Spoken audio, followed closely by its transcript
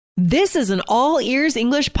This is an All Ears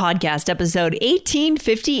English Podcast, episode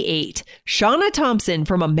 1858. Shana Thompson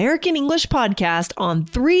from American English Podcast on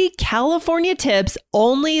 3 California tips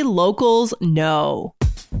only locals know.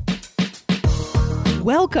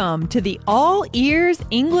 Welcome to the All Ears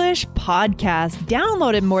English Podcast,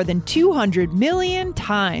 downloaded more than 200 million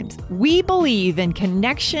times. We believe in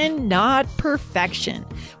connection, not perfection,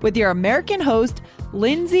 with your American host,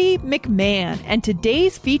 Lindsay McMahon, and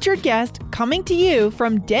today's featured guest coming to you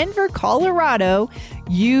from Denver, Colorado,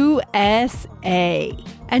 USA.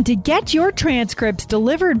 And to get your transcripts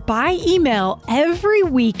delivered by email every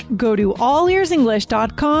week, go to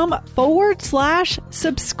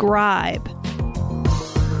allearsenglish.com/subscribe.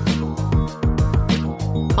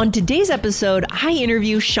 On today's episode, I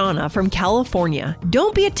interview Shana from California.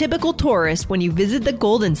 Don't be a typical tourist when you visit the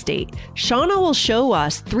Golden State. Shana will show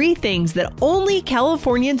us 3 things that only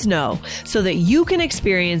Californians know so that you can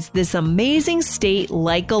experience this amazing state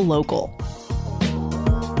like a local.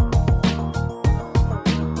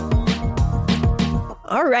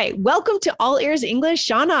 All right. Welcome to All Ears English.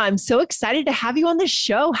 Shana, I'm so excited to have you on the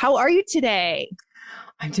show. How are you today?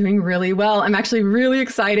 I'm doing really well. I'm actually really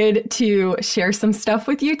excited to share some stuff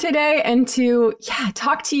with you today and to,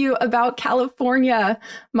 talk to you about California,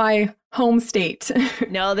 my home state.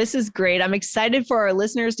 No, this is great. I'm excited for our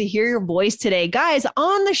listeners to hear your voice today. Guys,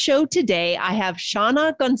 on the show today, I have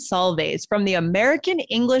Shana Gonsalves from the American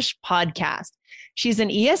English Podcast. She's an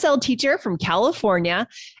ESL teacher from California,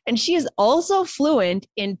 and she is also fluent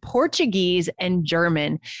in Portuguese and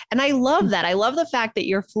German. And I love that. I love the fact that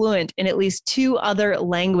you're fluent in at least 2 other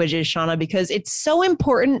languages, Shana, because it's so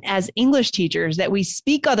important as English teachers that we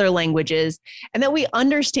speak other languages and that we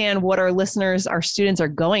understand what our listeners, our students are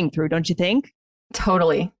going through, don't you think?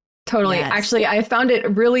 Totally. Yes. Actually, I found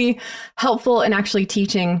it really helpful in actually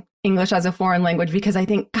teaching English as a foreign language because I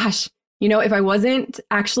think, gosh, if I wasn't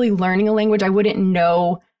actually learning a language, I wouldn't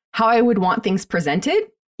know how I would want things presented.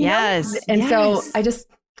 Yes. And so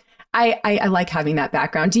I like having that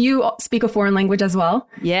background. Do you speak a foreign language as well?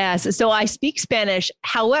 Yes. So I speak Spanish.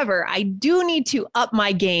 However, I do need to up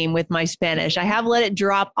my game with my Spanish. I have let it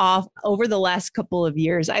drop off over the last couple of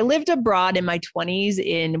years. I lived abroad in my 20s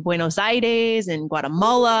in Buenos Aires and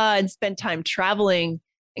Guatemala and spent time traveling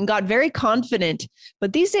and got very confident.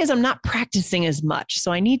 But these days I'm not practicing as much.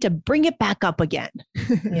 So I need to bring it back up again.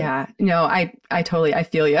 Yeah, no, I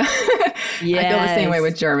feel you. Yes. I feel the same way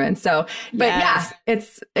with German. So, but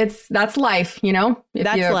it's that's life,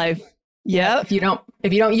 That's life. Yeah. If you don't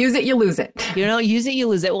use it, you lose it. You don't use it, you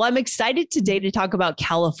lose it. Well, I'm excited today to talk about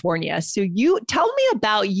California. So you tell me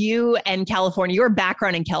about you and California, your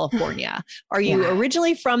background in California. Are you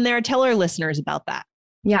originally from there? Tell our listeners about that.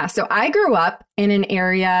 Yeah. So I grew up in an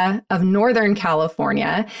area of Northern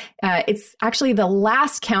California. It's actually the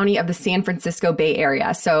last county of the San Francisco Bay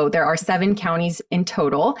Area. So there are 7 counties in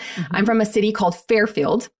total. Mm-hmm. I'm from a city called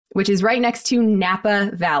Fairfield, which is right next to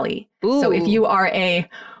Napa Valley. Ooh. So if you are a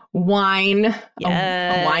wino,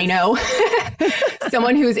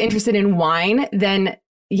 someone who's interested in wine, then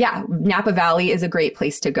Napa Valley is a great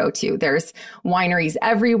place to go to. There's wineries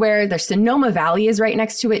everywhere. There's Sonoma Valley is right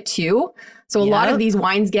next to it too. So a lot of these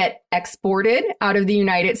wines get exported out of the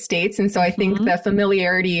United States. And so I think the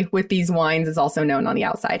familiarity with these wines is also known on the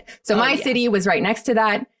outside. So my city was right next to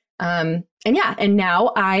that. And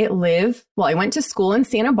now I went to school in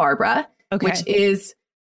Santa Barbara, which is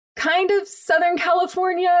kind of Southern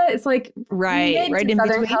California. It's like right in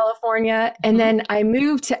Southern California. And then I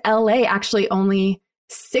moved to LA actually only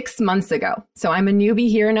 6 months ago. So I'm a newbie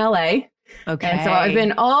here in LA. Okay. And so I've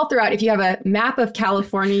been all throughout. If you have a map of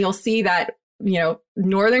California, you'll see that,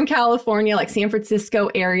 Northern California, like San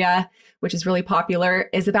Francisco area, which is really popular,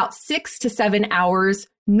 is about 6 to 7 hours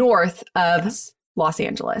north of Los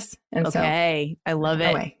Angeles. And I love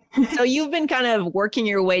it. So you've been kind of working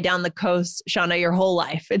your way down the coast, Shana, your whole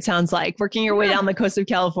life. It sounds like working your way down the coast of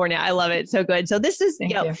California. I love it. So good. So this is,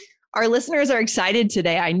 Thank you. Our listeners are excited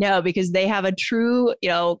today, I know, because they have a true,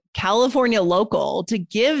 California local to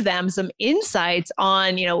give them some insights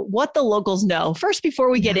on, what the locals know. First, before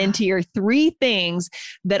we get into your 3 things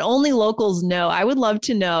that only locals know, I would love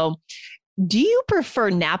to know, do you prefer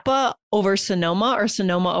Napa over Sonoma or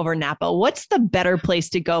Sonoma over Napa? What's the better place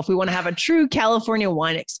to go if we want to have a true California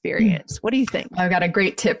wine experience? What do you think? I've got a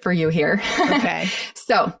great tip for you here. Okay.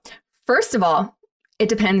 So first of all, it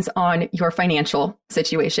depends on your financial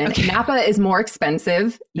situation. Okay. Napa is more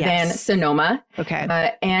expensive than Sonoma.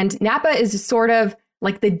 Okay. And Napa is sort of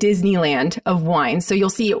like the Disneyland of wine. So you'll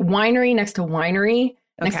see winery next to winery,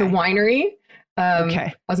 next to winery.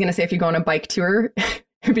 I was going to say, if you go on a bike tour,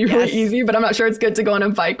 It'd be really easy, but I'm not sure it's good to go on a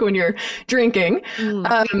bike when you're drinking.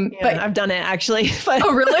 But I've done it actually. But,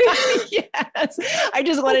 oh, really? Yes. I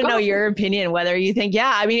just want to know your opinion, whether you think,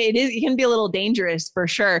 it can be a little dangerous for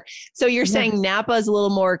sure. So you're saying Napa is a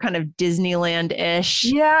little more kind of Disneyland-ish.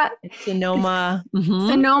 Yeah. Sonoma.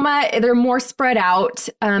 Sonoma, they're more spread out.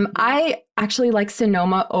 I actually like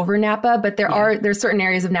Sonoma over Napa, but there's certain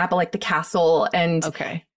areas of Napa like the castle and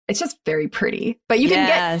it's just very pretty. But you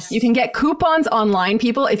can get coupons online,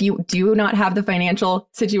 people. If you do not have the financial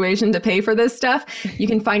situation to pay for this stuff, you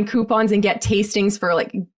can find coupons and get tastings for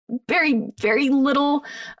like very, very little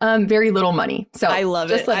money. So I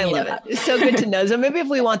love it. I love it. It's so good to know. So maybe if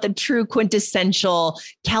we want the true quintessential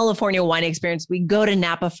California wine experience, we go to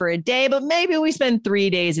Napa for a day, but maybe we spend 3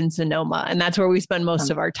 days in Sonoma, and that's where we spend most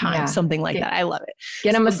of our time. Something like that. I love it.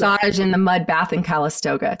 Get a massage in the mud bath in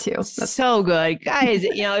Calistoga too. That's so good, guys.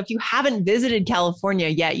 If you haven't visited California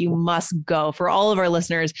yet, you must go. For all of our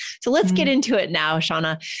listeners. So let's get into it now,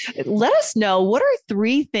 Shana. Let us know, what are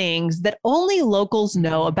 3 things that only locals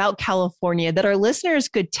know about California that our listeners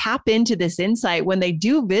could tap into this insight when they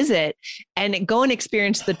do visit and go and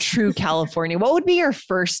experience the true California? What would be your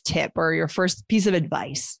first tip or your first piece of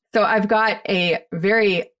advice? So I've got a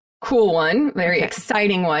very cool one, very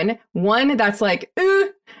exciting one that's like, ooh,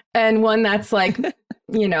 and one that's like,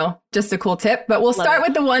 just a cool tip. But we'll start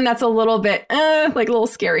with the one that's a little bit, like a little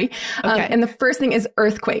scary. And the first thing is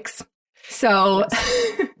earthquakes. So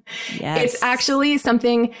it's actually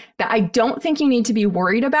something that I don't think you need to be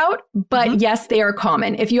worried about, but yes, they are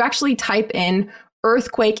common. If you actually type in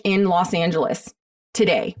earthquake in Los Angeles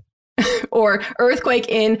today or earthquake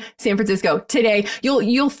in San Francisco today,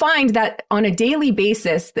 you'll find that on a daily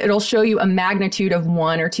basis, it'll show you a magnitude of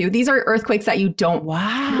 1 or 2. These are earthquakes that you don't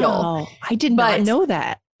feel. I did not know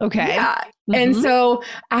that. Okay. Yeah. And so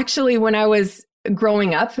actually, when I was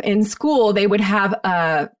growing up in school, they would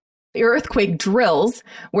have earthquake drills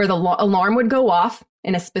where the alarm would go off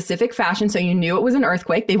in a specific fashion. So you knew it was an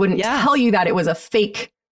earthquake. They wouldn't tell you that it was a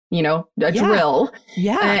fake, drill.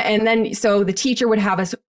 Yeah. And then, so the teacher would have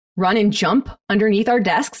us run and jump underneath our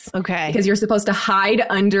desks. Okay. Because you're supposed to hide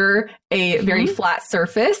under a very flat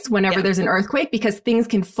surface whenever there's an earthquake, because things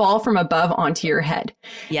can fall from above onto your head.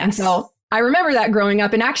 Yes. And so I remember that growing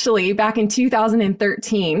up. And actually, back in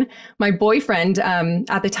 2013, my boyfriend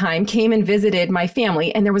at the time came and visited my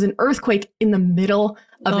family, and there was an earthquake in the middle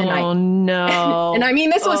of the night. Oh, no. And I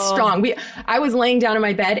mean, this was strong. I was laying down in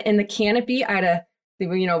my bed, and the canopy, I had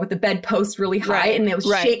with the bed post really high, and it was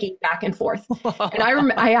shaking back and forth. And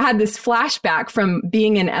I had this flashback from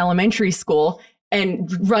being in elementary school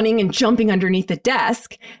and running and jumping underneath the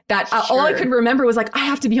desk that all I could remember was like, I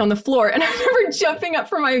have to be on the floor. And I remember jumping up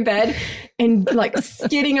from my bed and like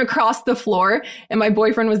skidding across the floor. And my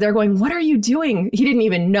boyfriend was there going, what are you doing? He didn't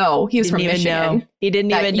even know. He was from Michigan. He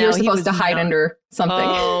didn't even know. You're supposed to hide under something.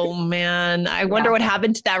 Oh, man. I wonder what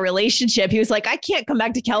happened to that relationship. He was like, I can't come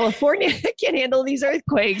back to California. I can't handle these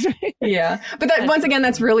earthquakes. Yeah. But once again,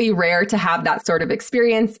 that's really rare to have that sort of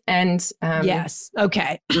experience. And yes.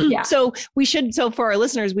 Okay. So for our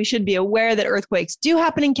listeners, we should be aware that earthquakes do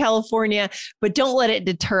happen in California, but don't let it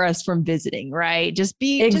deter us from visiting, right? Just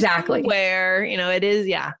be aware,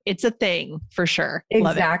 it's a thing for sure.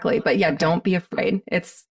 Exactly. But don't be afraid.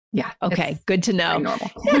 Okay. Good to know.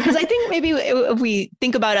 Normal. Because I think maybe if we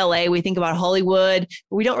think about LA, we think about Hollywood,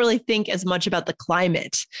 we don't really think as much about the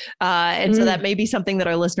climate. And so that may be something that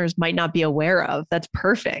our listeners might not be aware of. That's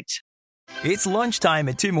perfect. It's lunchtime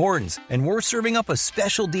at Tim Hortons, and we're serving up a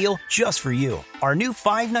special deal just for you. Our new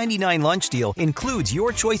 $5.99 lunch deal includes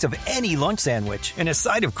your choice of any lunch sandwich and a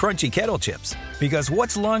side of crunchy kettle chips. Because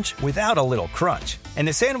what's lunch without a little crunch? And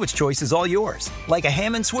the sandwich choice is all yours, like a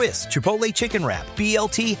ham and Swiss, Chipotle chicken wrap,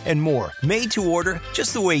 BLT, and more, made to order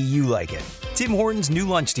just the way you like it. Tim Hortons' new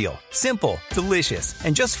lunch deal. Simple, delicious,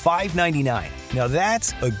 and just $5.99. Now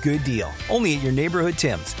that's a good deal. Only at your neighborhood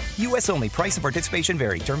Tim's. U.S. only. Price and participation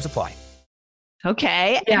vary. Terms apply.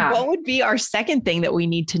 Okay. Yeah. And what would be our second thing that we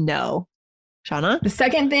need to know, Shana? The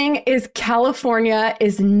second thing is California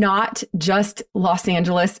is not just Los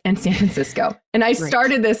Angeles and San Francisco. And I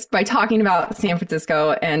started this by talking about San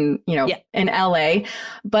Francisco and, and LA,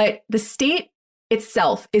 but the state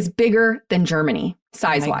itself is bigger than Germany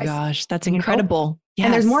size-wise. Oh my gosh, that's incredible. Yes.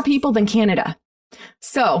 And there's more people than Canada.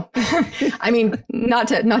 So, I mean,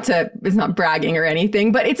 it's not bragging or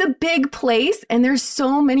anything, but it's a big place and there's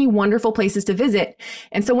so many wonderful places to visit.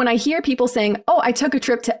 And so when I hear people saying, oh, I took a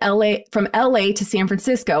trip to LA, from LA to San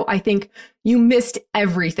Francisco, I think you missed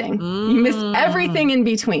everything. You missed everything in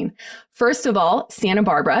between. First of all, Santa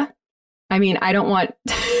Barbara. I mean, I don't want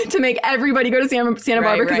to make everybody go to Santa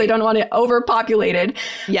Barbara because I don't want it overpopulated.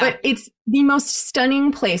 Yeah. But it's the most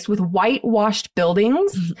stunning place with whitewashed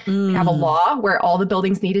buildings. They have a law where all the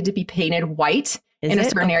buildings needed to be painted white in a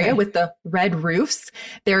certain area with the red roofs.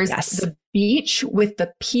 There's the beach with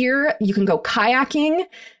the pier. You can go kayaking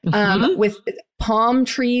with palm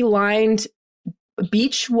tree lined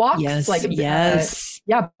beach walks.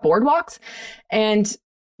 Boardwalks. And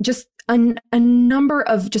just a number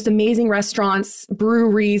of just amazing restaurants,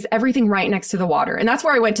 breweries, everything right next to the water. And that's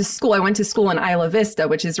where I went to school. I went to school in Isla Vista,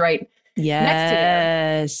 which is right next to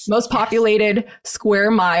there. Most populated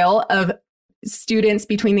square mile of students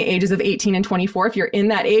between the ages of 18 and 24. If you're in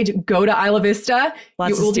that age, go to Isla Vista.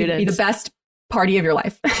 Lots of students. Be the best party of your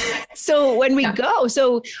life. So when we go,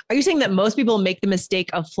 so are you saying that most people make the mistake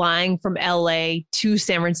of flying from LA to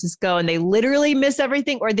San Francisco and they literally miss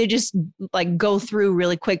everything, or they just like go through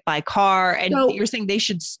really quick by car? And you're saying they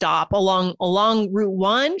should stop along Route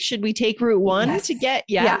 1? Should we take Route 1 to get?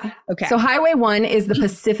 Yeah. Okay. So Highway 1 is the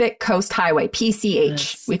Pacific Coast Highway,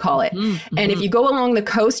 PCH, we call it. And if you go along the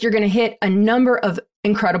coast, you're going to hit a number of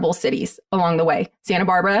incredible cities along the way. Santa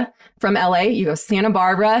Barbara, from LA, you go Santa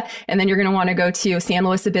Barbara, and then you're going to want to go to San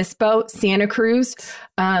Luis Obispo, Santa Cruz,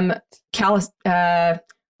 what's the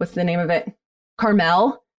name of it?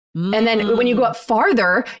 Carmel. And then when you go up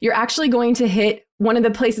farther, you're actually going to hit one of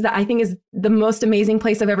the places that I think is the most amazing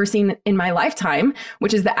place I've ever seen in my lifetime,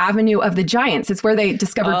 which is the Avenue of the Giants. It's where they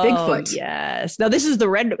discovered Bigfoot. Yes. Now this is the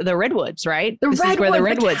redwoods, right? The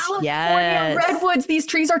redwoods. Yes. Redwoods. These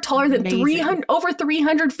trees are taller than over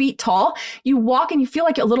 300 feet tall. You walk and you feel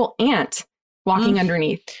like a little ant walking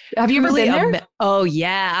underneath. Have you ever been there? Oh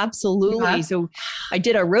yeah, absolutely. Yeah. So I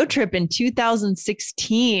did a road trip in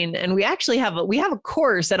 2016, and we actually have a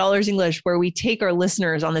course at All Ears English where we take our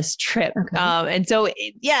listeners on this trip. Okay. And so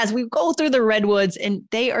yes, we go through the redwoods, and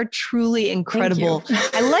they are truly incredible.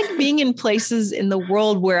 I like being in places in the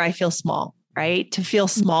world where I feel small. Right? To feel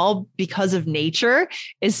small because of nature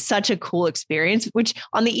is such a cool experience, which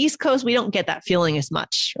on the East Coast, we don't get that feeling as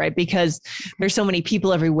much, right? Because there's so many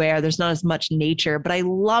people everywhere. There's not as much nature, but I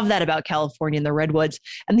love that about California and the redwoods.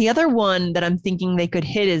 And the other one that I'm thinking they could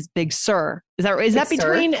hit is Big Sur. Is that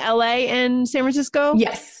between LA and San Francisco?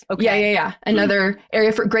 Yes. Okay. Yeah. Another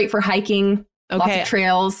area great for hiking. Lots of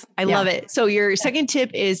trails. I love it. So your second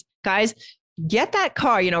tip is, guys, get that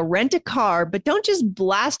car, rent a car, but don't just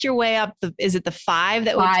blast your way up is it the 5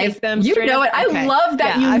 that would take them? You know it. I love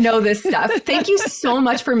that you know this stuff. Thank you so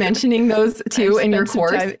much for mentioning those two in your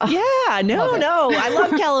course. I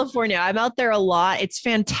love California. I'm out there a lot. It's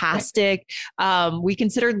fantastic. We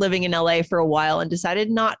considered living in LA for a while and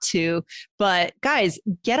decided not to, but guys,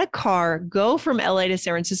 get a car, go from LA to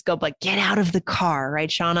San Francisco, but get out of the car, right,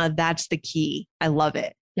 Shana? That's the key. I love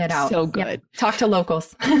it. Get out. So good. Yep. Talk to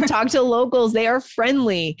locals. Talk to locals. They are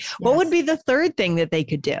friendly. Yes. What would be the third thing that they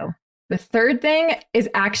could do? The third thing is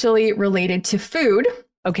actually related to food.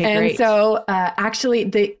 Okay, and great. So actually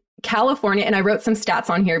the California, and I wrote some stats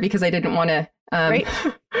on here because I didn't want to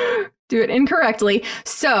do it incorrectly.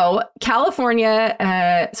 So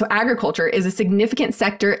California, so agriculture is a significant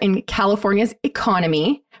sector in California's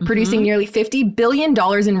economy, producing nearly $50 billion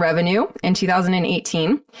in revenue in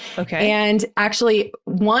 2018. Okay. And actually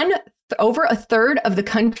over a third of the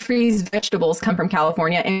country's vegetables come from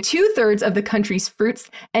California, and 2/3 of the country's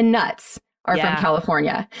fruits and nuts are from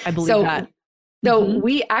California. I believe that. So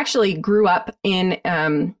we actually grew up in,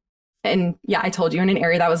 and I told you, in an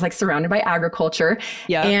area that was like surrounded by agriculture.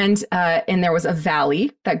 Yeah. And there was a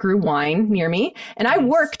valley that grew wine near me. And I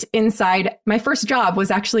worked inside. My first job was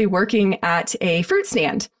actually working at a fruit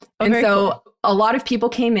stand. And so a lot of people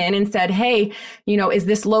came in and said, hey, is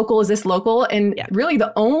this local? Is this local? And really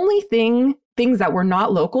the only things that were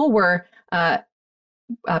not local were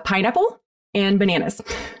pineapple and bananas.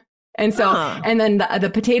 And so, and then the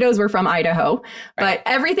potatoes were from Idaho, but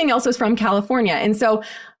everything else was from California. And so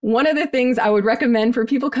one of the things I would recommend for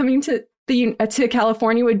people coming to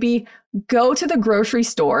California would be go to the grocery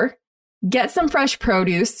store, get some fresh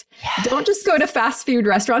produce. Yes. Don't just go to fast food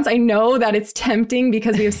restaurants. I know that it's tempting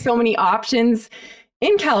because we have so many options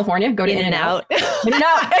in California. Go to In-N-Out.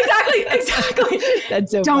 In-N-Out. Exactly.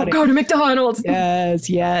 That's so Don't funny. go to McDonald's.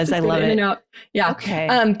 Yes. I love it. In-N-Out. Yeah. Okay.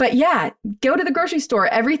 But go to the grocery store.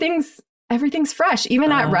 Everything's fresh.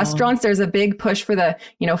 Even at restaurants, there's a big push for the,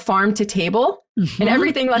 farm to table And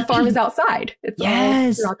everything that farm is outside. It's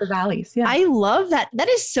all throughout the valleys. Yeah. I love that. That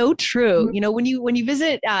is so true. You know, when you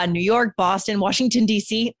visit New York, Boston, Washington,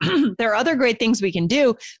 DC, there are other great things we can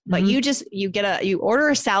do, but you order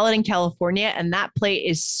a salad in California and that plate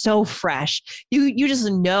is so fresh. You just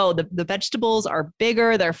know the vegetables are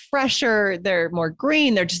bigger, they're fresher, they're more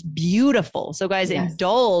green, they're just beautiful. So guys,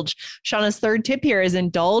 indulge. Shana's third tip here is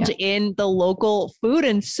indulge in the local food,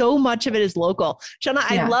 and so much of it is local. Shana,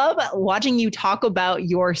 I love watching you talk about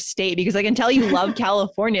your state because I can tell you love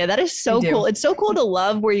California. That is so cool. It's so cool to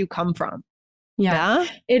love where you come from. Yeah.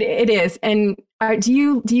 It is. And do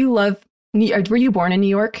you love were you born in New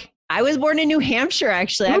York? I was born in New Hampshire,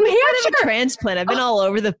 actually. I'm kind of a transplant. I've been all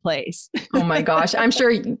over the place. Oh my gosh. I'm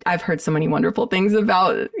sure I've heard so many wonderful things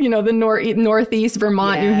about, you know, the Northeast,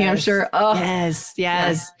 Vermont, New Hampshire. Oh, yes.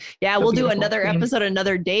 Yeah. We'll do another episode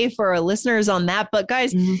another day for our listeners on that. But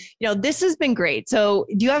guys, you know, this has been great. So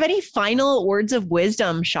do you have any final words of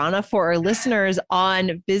wisdom, Shana, for our listeners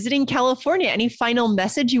on visiting California? Any final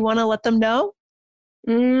message you want to let them know?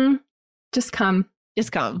 Just come.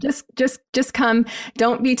 Just come. Just come.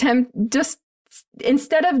 Don't be tempted. Just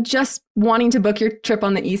instead of just wanting to book your trip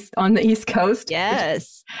on the East Coast.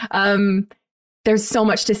 Yes. There's so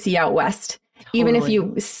much to see out west. Totally. Even if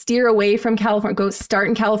you steer away from California, start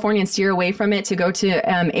in California and steer away from it to go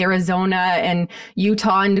to Arizona and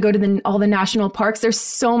Utah and to go to all the national parks. There's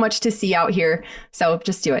so much to see out here. So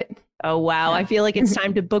just do it. Oh, wow. I feel like it's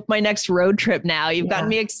time to book my next road trip now. You've gotten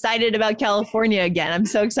me excited about California again. I'm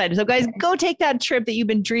so excited. So guys, go take that trip that you've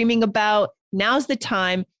been dreaming about. Now's the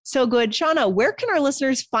time. So good. Shana, where can our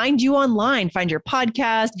listeners find you online, find your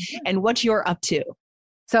podcast, and what you're up to?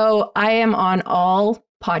 So I am on all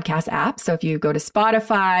podcast apps. So if you go to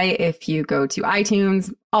Spotify, if you go to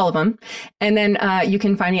iTunes, all of them. And then you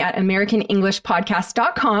can find me at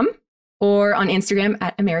AmericanEnglishPodcast.com or on Instagram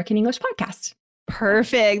at American English Podcast.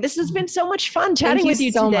 Perfect. This has been so much fun chatting with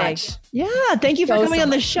you so today. Much. Yeah. Thank you for coming on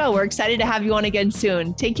the show. We're excited to have you on again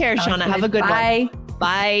soon. Take care, Shana. Have a good one.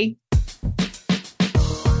 Bye.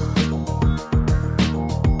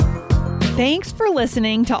 Thanks for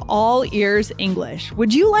listening to All Ears English.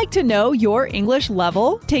 Would you like to know your English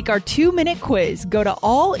level? Take our 2-minute quiz. Go to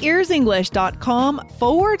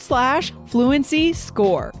allearsenglish.com/fluency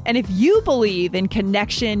score. And if you believe in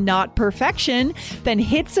connection, not perfection, then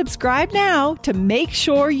hit subscribe now to make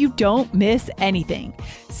sure you don't miss anything.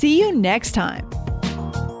 See you next time.